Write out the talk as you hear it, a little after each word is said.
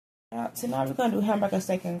So now we're gonna do hamburger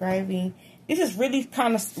steak and gravy. This is really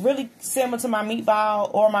really similar to my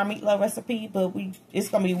meatball or my meatloaf recipe, but it's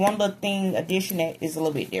gonna be one little thing addition that is a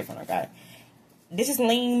little bit different. Okay, this is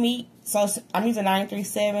lean meat, so I'm using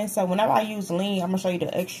 937. So whenever I use lean, I'm gonna show you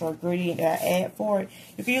the extra ingredient that I add for it.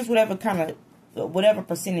 You can use whatever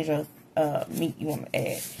percentage of meat you want to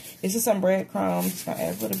add. This is some breadcrumbs. Just gonna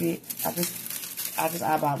add a little bit. I just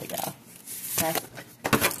eyeball it, y'all. Okay.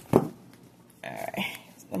 All right.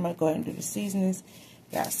 I'm going to go ahead and do the seasonings.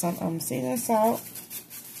 Got some seasoning salt,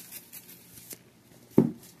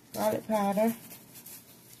 garlic powder,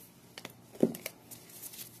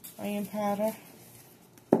 onion powder,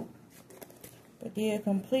 Padilla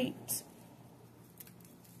Complete,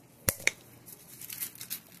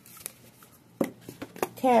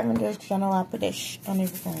 Cavendish, because y'all know I put that on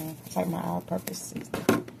everything. It's like my all-purpose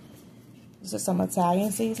seasoning. This is some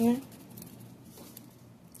Italian seasoning.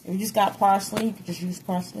 If you just got parsley, you can just use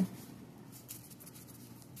parsley.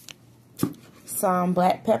 Some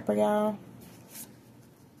black pepper, y'all.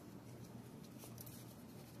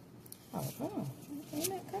 Oh, ain't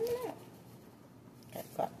that coming out? Okay,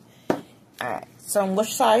 got. Alright, some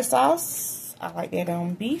Worcestershire sauce. I like that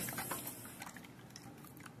on beef.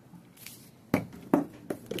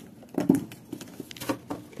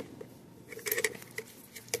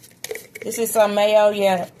 This is some mayo.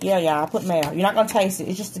 Yeah, y'all. I put mayo. You're not going to taste it.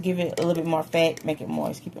 It's just to give it a little bit more fat. Make it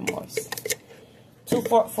moist. Keep it moist. 2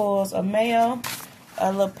 forkfuls of mayo.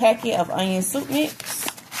 A little packet of onion soup mix.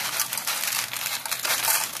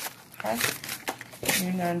 Okay.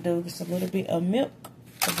 You're going to do just a little bit of milk.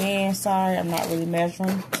 Again, sorry, I'm not really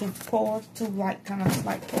measuring 2 pours. 2 kind of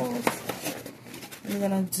slight pours. We're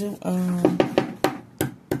going to do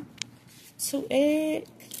 2 eggs.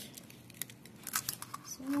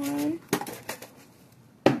 1.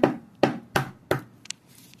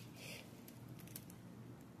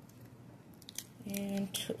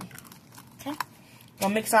 And 2. Okay.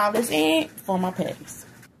 Gonna mix all this in for my patties.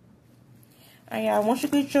 Alright, y'all. Once you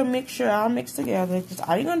get your mixture all mixed together, just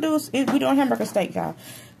all you're gonna do is we doing hamburger steak, y'all.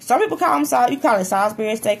 Some people call them you call it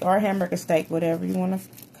Salisbury steak or hamburger steak, whatever you want to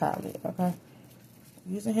call it. Okay.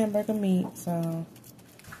 Using hamburger meat, so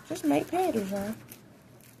just make patties, y'all.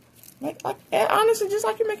 Honestly, just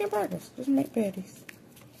like you're making burgers. Just make patties.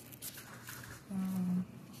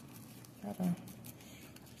 Just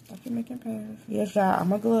like you're making patties. Yes, y'all,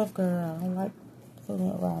 I'm a glove girl. I don't like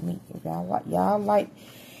fooling with raw meat. If y'all like,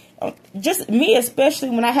 just me especially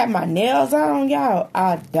when I have my nails on, y'all,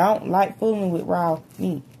 I don't like fooling with raw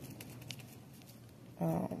meat.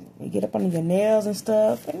 You get up under your nails and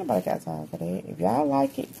stuff. Ain't nobody got time for that. If y'all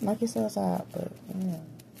like it, knock yourselves out. But, yeah.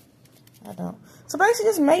 I don't. So basically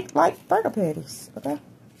just make like burger patties, okay?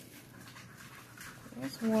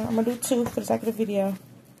 That's one. I'm gonna do 2 for the sake of the video.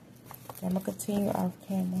 I'm gonna continue off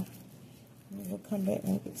camera. We'll come back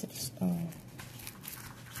when we get to the stone.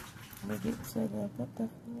 We'll get to the what the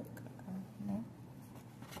fuck? No.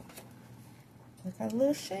 Look at a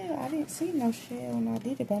little shell. I didn't see no shell when I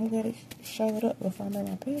did it, but I'm glad it showed up before I made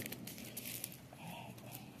my patty.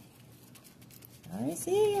 I didn't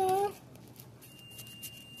see it, y'all.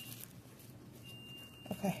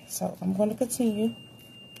 Okay, so I'm going to continue,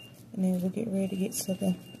 and then we'll get ready to get to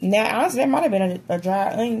the... Now, honestly, that might have been a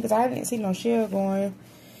dry onion, because I didn't see no shell going.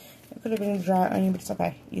 It could have been a dry onion, but it's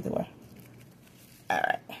okay, either way.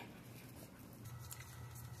 Alright.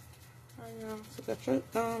 So get your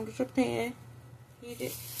pan, heat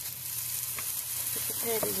it, put the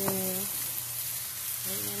patties in.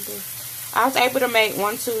 What are you going to do? I was able to make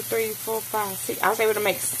 1, 2, 3, 4, 5, 6. I was able to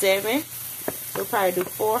make 7. We'll probably do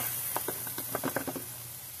 4.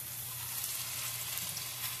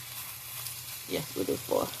 Yes, we'll do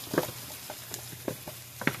 4.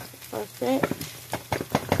 Perfect.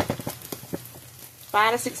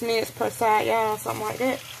 5 to 6 minutes per side, y'all, something like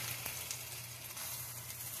that.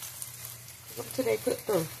 Until they cook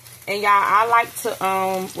through. And y'all, I like to,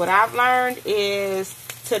 what I've learned is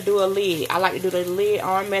to do a lid. I like to do the lid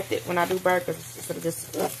on method when I do burgers. Instead of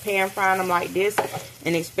just pan frying them like this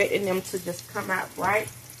and expecting them to just come out right.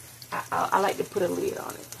 I like to put a lid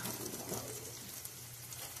on it.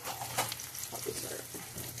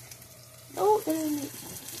 Oh, damn it.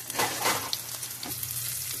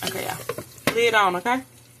 Okay, y'all. Lid on, okay?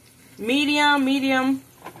 Medium,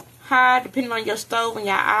 high, depending on your stove and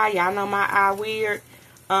your eye. Y'all know my eye weird.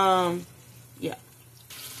 Yeah.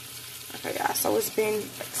 Okay, y'all. So it's been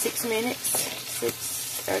like 6 minutes.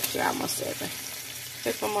 6, actually almost 7.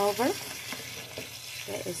 Flip them over.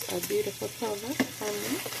 That is a beautiful color for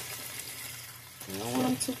me. You don't want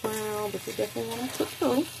them too brown, but you definitely want them to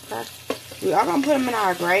cook. Okay. We are going to put them in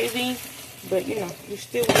our gravy, but, you know, you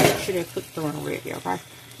still want to make sure they're cooked through and ready, okay?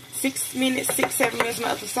 6 minutes, 6, 7 minutes on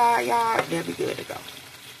the other side, y'all. They'll be good to go.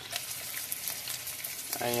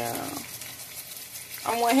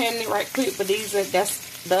 I'm going ahead and right quick, but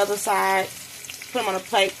that's the other side. Put them on a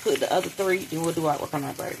plate, put the other 3, and we'll do our work on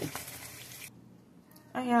our gravy.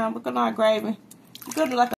 We're gonna our gravy. We're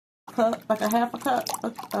gonna do like a cup, like a half a cup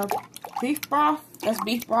of beef broth. That's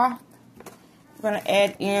beef broth. We're gonna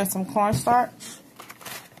add in some cornstarch.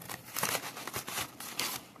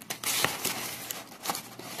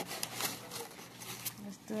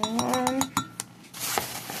 Let's do 1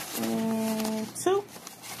 and 2.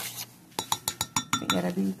 I think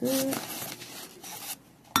that'll be good.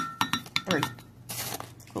 3.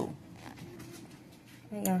 Cool.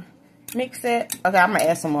 Yeah. Mix it. Okay, I'm gonna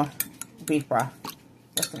add some more beef broth.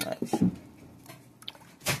 That's too much.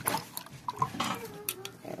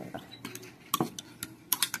 There we go.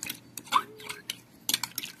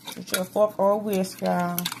 Get your fork or a whisk,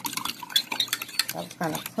 y'all. That was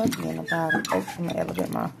kind of clunky in the bottom. I'm gonna add a little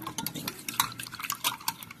bit more.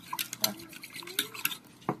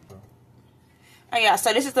 Oh yeah,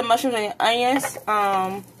 so this is the mushrooms and the onions.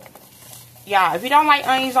 Yeah, if you don't like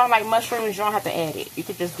onions, don't like mushrooms, you don't have to add it. You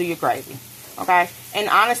could just do your gravy, okay? And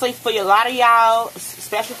honestly, for a lot of y'all,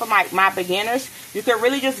 especially for my beginners, you could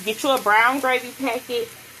really just get you a brown gravy packet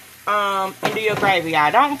and do your gravy,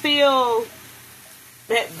 y'all. Don't feel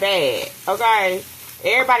that bad, okay?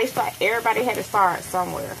 Everybody had to start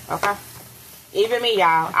somewhere, okay? Even me,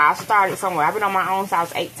 y'all. I started somewhere. I've been on my own since I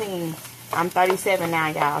was 18. I'm 37 now,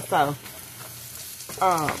 y'all. So,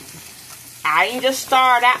 I ain't just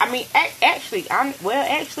start out. I mean, actually,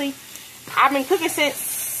 I've been cooking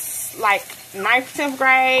since like 9th, 10th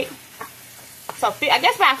grade. So I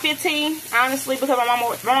guess about 15, honestly, because my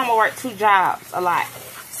mama worked 2 jobs a lot.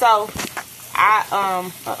 So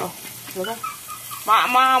my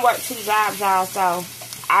mom worked 2 jobs, y'all. So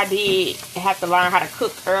I did have to learn how to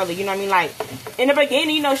cook early. You know what I mean? Like in the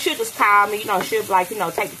beginning, you know, she'll just call me. You know, she'll like, you know,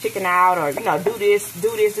 take the chicken out, or you know, do this, do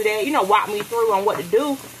that. You know, walk me through on what to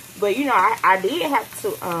do. But, you know, I did have to,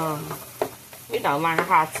 you know, learn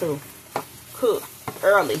how to cook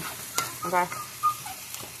early, okay?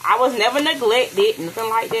 I was never neglected, nothing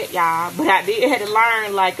like that, y'all. But I did have to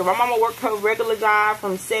learn, like, if my mama worked her regular job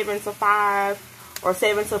from 7 to 5 or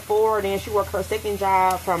 7 to 4, then she worked her second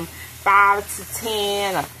job from 5 to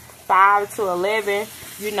 10 or 5 to 11,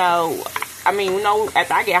 you know. I mean, you know,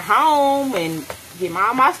 after I get home and get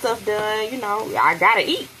all my stuff done, you know, I gotta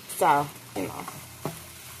eat, so, you know.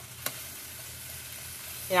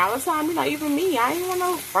 And all the time, you know, even me, I ain't want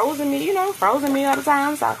no frozen meat, you know, frozen meat all the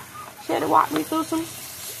time. So she had to walk me through some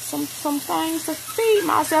things to feed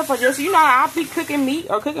myself, or just, you know, I'll be cooking meat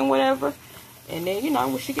or cooking whatever. And then, you know,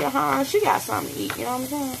 when she get home, she got something to eat, you know what I'm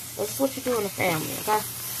saying? That's what you do in the family, okay?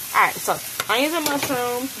 Alright, so onions and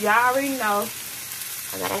mushrooms, y'all already know.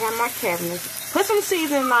 I gotta have my cabinet. Put some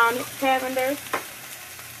seasoning on it, Cavender.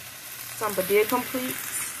 Some Badil Complete.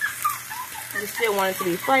 You still want it to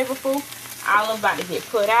be flavorful. Olive about to get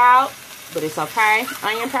put out, but it's okay.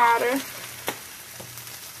 Onion powder,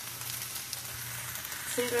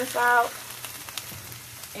 seasoning salt,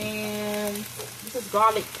 and this is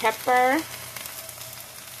garlic pepper.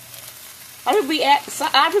 A lot of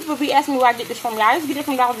people be asking me where I get this from. Y'all, I just get it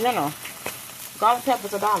from Dollar General. Garlic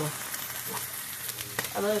pepper's $1.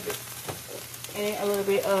 I love it. And a little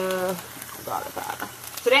bit of garlic powder.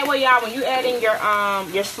 So that way, y'all, when you add in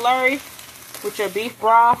your slurry with your beef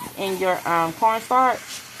broth and your cornstarch,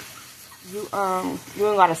 you ain't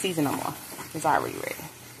gotta season no more. It's already ready.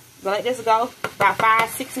 Gonna let this go about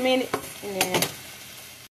 5-6 minutes, and then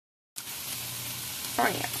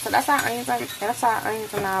yeah. So that's our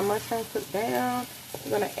onions and our mushrooms cooked down.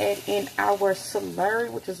 We're gonna add in our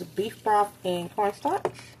slurry, which is beef broth and cornstarch.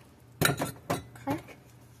 Okay.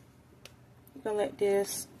 We're gonna let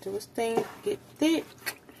this do its thing, get thick.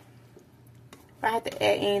 If I have to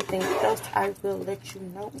add anything else, I will let you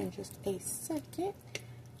know in just a second.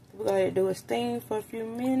 We're going to do its thing for a few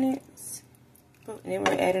minutes. And then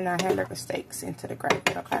we're adding our hamburger steaks into the gravy,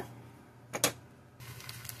 okay?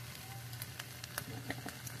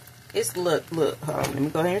 It's, look, hold on, let me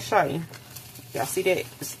go ahead and show you. Y'all see that?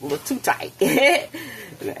 It's a little too tight. We're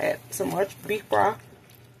going to add some more beef broth.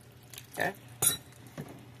 Okay?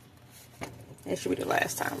 That should be the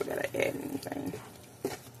last time we got to add anything.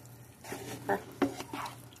 Okay.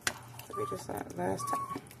 We just last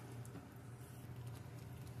time.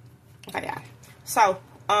 Okay, yeah. So,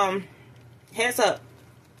 heads up.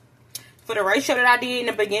 For the ratio that I did in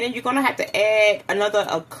the beginning, you're gonna have to add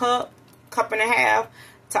another cup and a half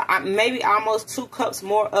to maybe almost 2 cups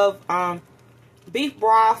more of beef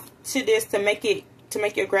broth to this to make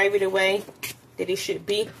your gravy the way that it should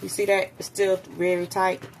be. You see that? It's still very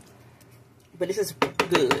tight. But this is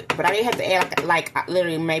good. But I didn't have to add like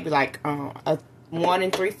literally maybe like a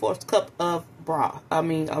 1 3/4 cup of broth. I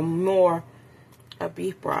mean, more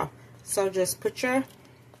beef broth. So just put your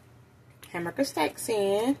hamburger steaks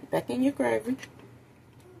back in your gravy,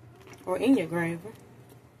 or in your gravy.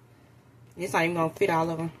 It's not even gonna fit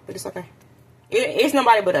all of them, but it's okay. It's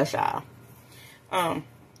nobody but us, y'all.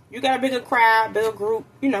 You got a bigger crowd, bigger group,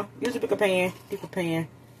 you know, use a bigger pan, deeper pan.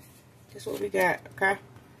 That's what we got, okay?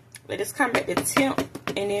 Let this come back to temp,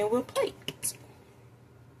 and then we'll plate.